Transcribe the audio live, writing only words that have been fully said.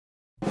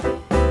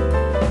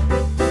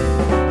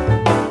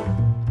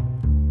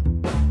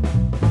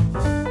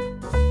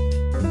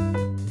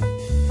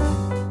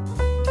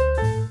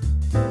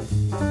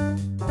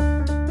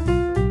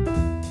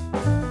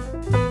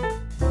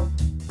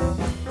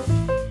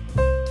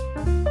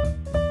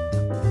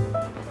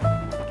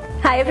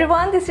Hi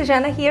everyone, this is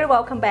Jana here,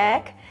 welcome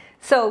back.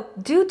 So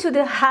due to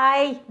the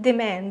high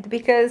demand,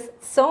 because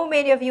so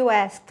many of you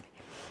asked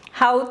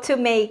how to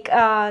make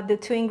the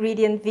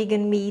 2-ingredient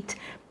vegan meat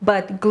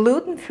but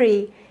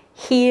gluten-free,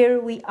 here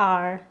we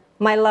are,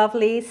 my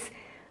lovelies.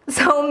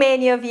 So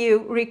many of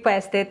you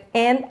requested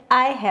and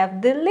I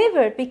have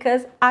delivered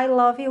because I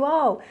love you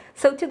all.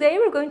 So today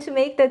we're going to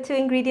make the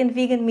 2-ingredient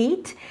vegan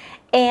meat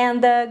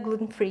and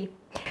gluten-free.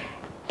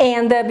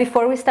 And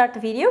before we start the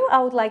video,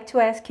 I would like to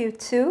ask you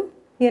to,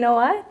 you know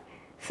what?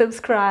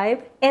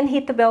 Subscribe and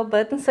hit the bell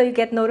button so you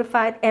get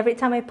notified every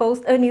time I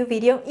post a new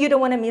video. You don't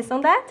want to miss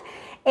on that.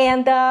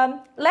 And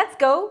let's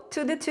go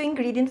to the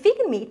 2-ingredient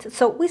vegan meat.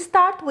 So we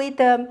start with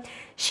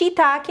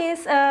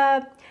shiitakes,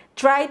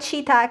 dried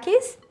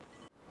shiitakes.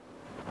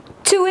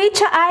 To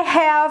which I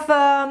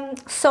have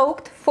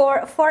soaked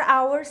for 4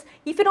 hours.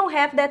 If you don't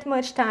have that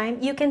much time,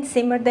 you can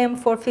simmer them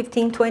for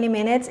 15-20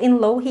 minutes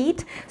in low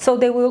heat, so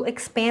they will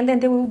expand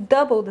and they will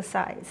double the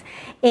size.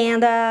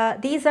 And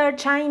these are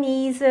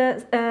Chinese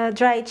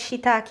dried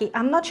shiitake.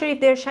 I'm not sure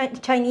if they're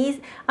Chinese.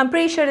 I'm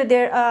pretty sure that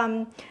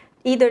they're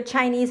either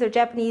Chinese or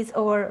Japanese,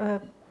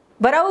 or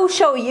but I will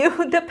show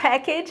you the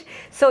package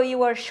so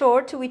you are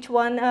sure to which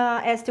one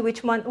as to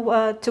which one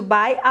to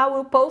buy. I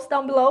will post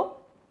down below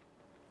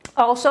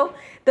also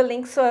the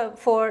links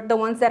for the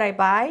ones that I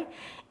buy.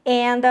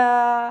 And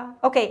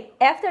okay,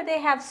 after they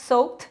have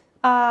soaked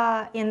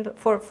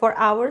for 4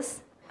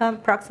 hours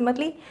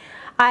approximately,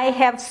 I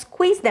have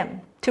squeezed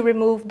them to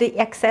remove the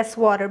excess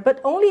water,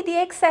 but only the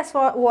excess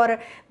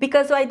water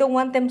because I don't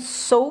want them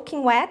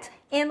soaking wet.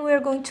 And we're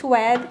going to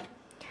add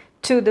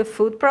to the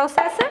food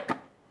processor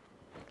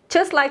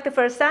just like the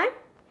first time,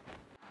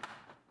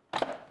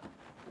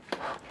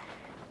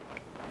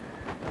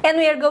 and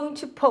we are going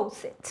to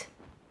pulse it.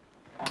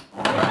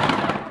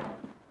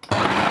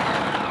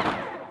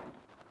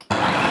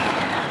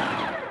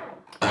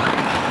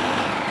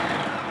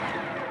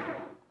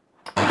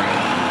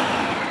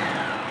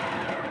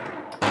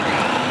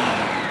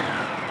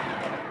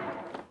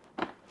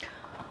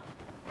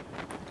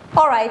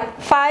 All right,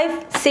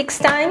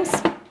 5-6 times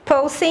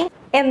pulsing,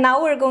 and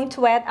now we're going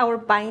to add our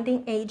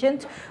binding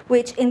agent,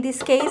 which in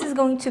this case is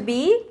going to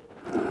be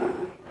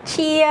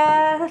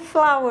chia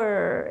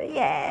flour.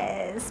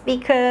 Yes,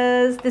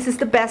 because this is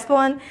the best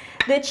one.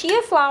 The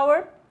chia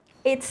flour,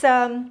 it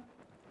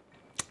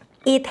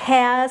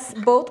has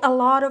both a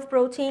lot of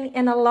protein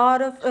and a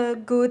lot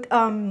of good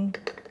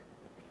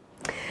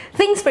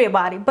things for your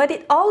body, but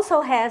it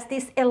also has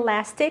this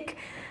elastic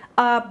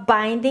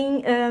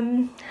binding,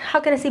 how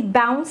can I say,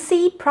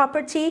 bouncy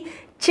property,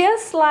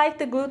 just like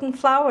the gluten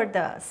flour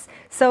does.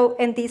 So,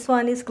 and this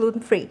one is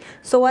gluten-free.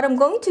 So what I'm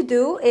going to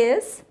do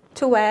is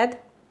to add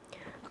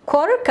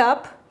 1/4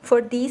 cup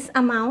for this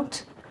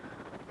amount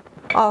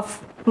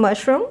of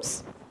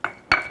mushrooms.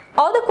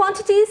 All the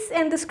quantities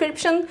and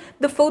description,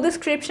 the full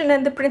description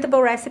and the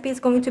printable recipe is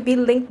going to be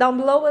linked down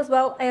below, as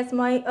well as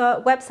my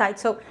website,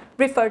 so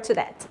refer to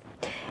that.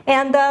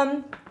 And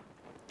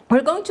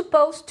we're going to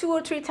post 2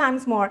 or 3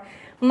 times more.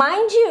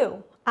 Mind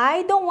you,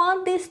 I don't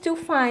want this too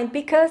fine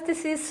because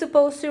this is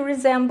supposed to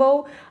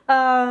resemble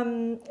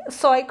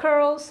soy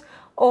curls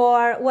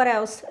or what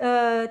else,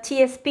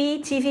 TSP,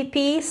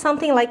 TVP,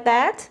 something like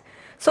that.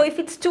 So if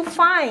it's too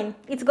fine,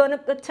 it's going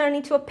to turn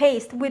into a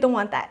paste. We don't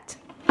want that.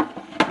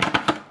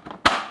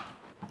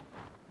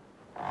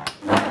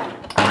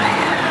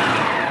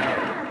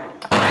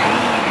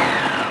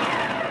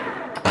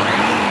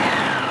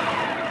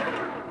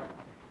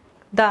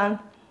 Done.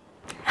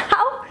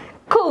 How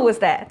cool was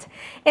that?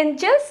 And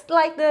just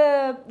like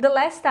the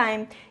last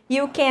time,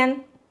 you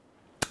can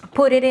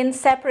put it in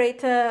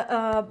separate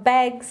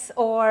bags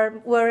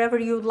or wherever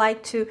you'd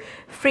like to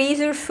freeze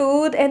your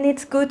food, and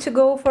it's good to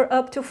go for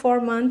up to 4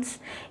 months.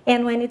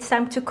 And when it's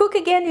time to cook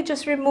again, you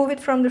just remove it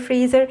from the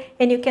freezer,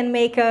 and you can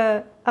make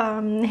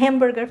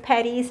hamburger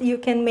patties, you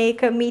can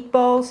make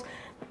meatballs,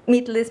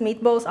 meatless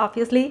meatballs,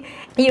 obviously.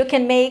 You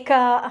can make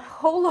a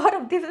whole lot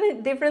of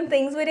different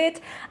things with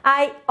it.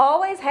 I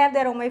always have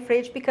that on my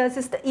fridge because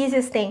it's the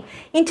easiest thing.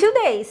 In 2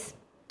 days,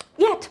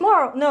 yeah,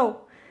 tomorrow, no,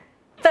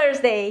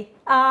 Thursday,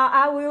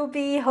 I will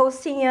be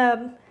hosting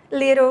a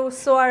little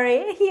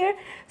soiree here,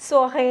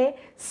 so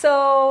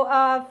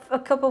a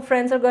couple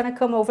friends are gonna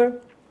come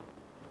over,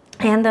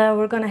 and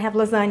we're gonna have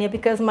lasagna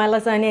because my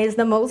lasagna is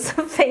the most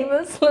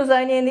famous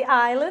lasagna in the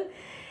island,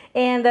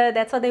 and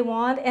that's what they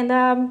want. And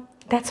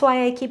that's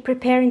why I keep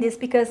preparing this,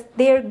 because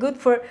they're good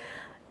for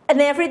an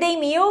everyday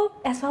meal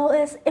as well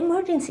as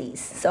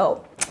emergencies.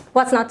 So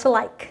what's not to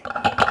like?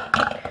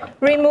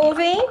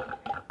 Removing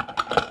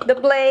the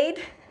blade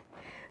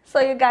so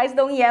you guys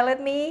don't yell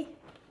at me.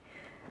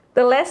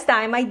 The last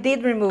time I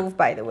did remove,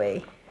 by the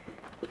way.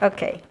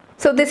 Okay,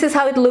 so this is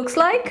how it looks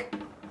like.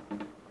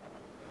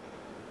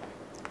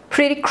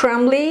 Pretty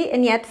crumbly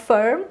and yet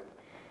firm.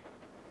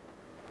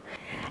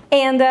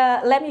 And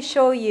let me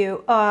show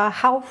you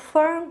how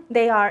firm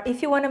they are.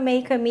 If you want to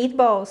make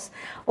meatballs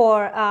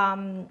or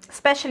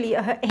especially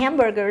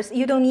hamburgers,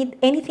 you don't need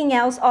anything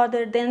else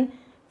other than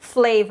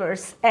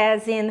flavors,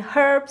 as in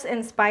herbs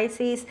and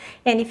spices,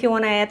 and if you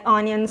want to add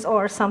onions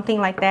or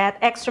something like that,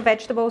 extra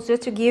vegetables,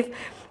 just to give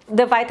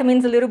the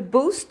vitamins a little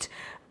boost.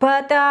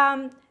 But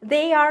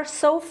they are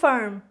so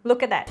firm.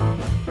 Look at that.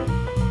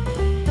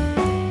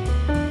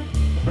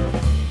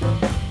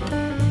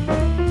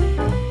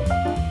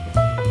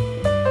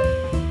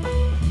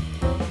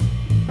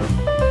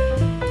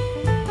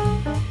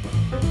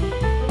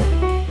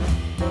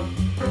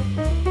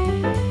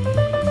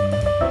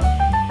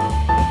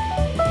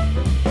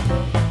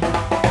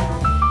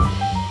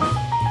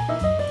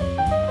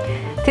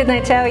 Didn't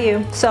I tell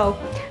you? So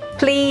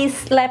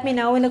please let me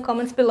know in the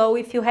comments below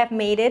if you have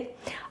made it.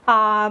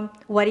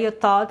 What are your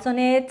thoughts on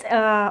it?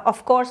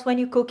 Of course, when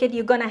you cook it,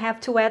 you're gonna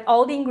have to add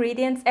all the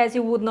ingredients as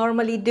you would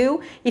normally do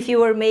if you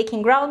were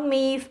making ground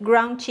beef,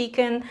 ground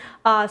chicken,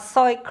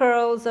 soy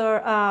curls, or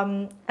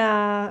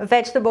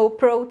vegetable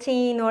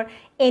protein, or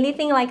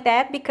anything like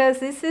that, because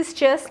this is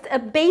just a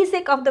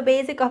basic of the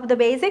basic of the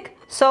basic.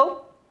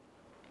 So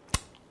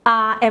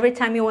every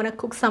time you want to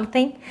cook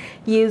something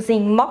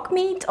using mock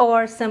meat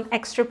or some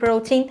extra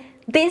protein,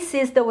 this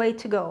is the way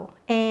to go.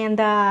 And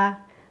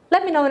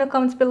let me know in the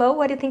comments below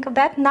what you think of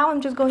that. Now I'm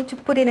just going to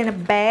put it in a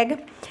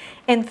bag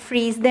and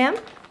freeze them.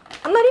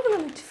 I'm not even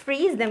going to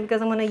freeze them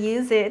because I'm going to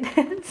use it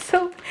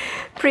so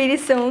pretty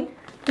soon.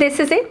 This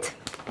is it.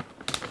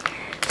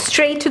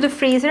 Straight to the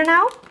freezer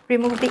now.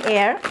 Remove the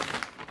air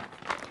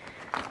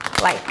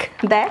like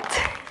that.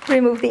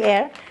 Remove the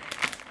air.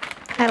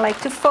 I like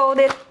to fold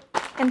it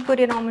and put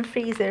it on my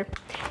freezer.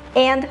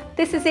 And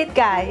this is it,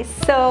 guys.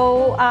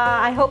 So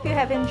I hope you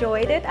have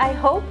enjoyed it. I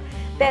hope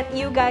that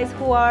you guys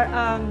who are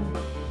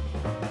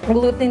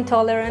gluten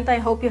intolerant, I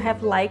hope you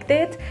have liked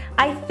it.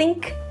 I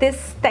think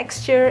this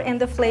texture and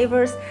the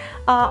flavors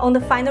on the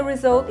final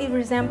result, it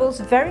resembles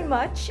very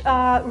much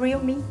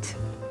real meat.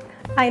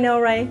 I know,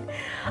 right?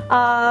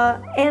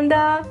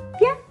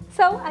 Yeah,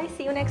 so I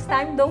see you next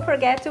time. Don't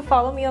forget to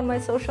follow me on my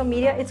social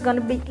media. It's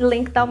gonna be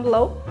linked down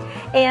below.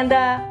 And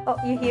oh,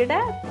 you hear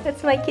that?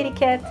 That's my kitty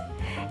cat.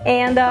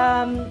 And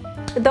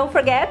don't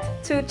forget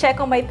to check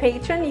on my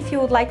Patreon if you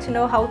would like to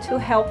know how to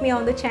help me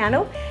on the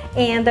channel.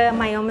 And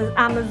my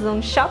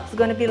Amazon shop is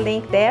gonna be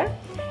linked there.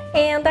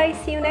 And I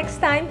see you next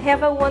time.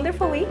 Have a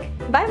wonderful week.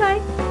 Bye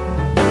bye.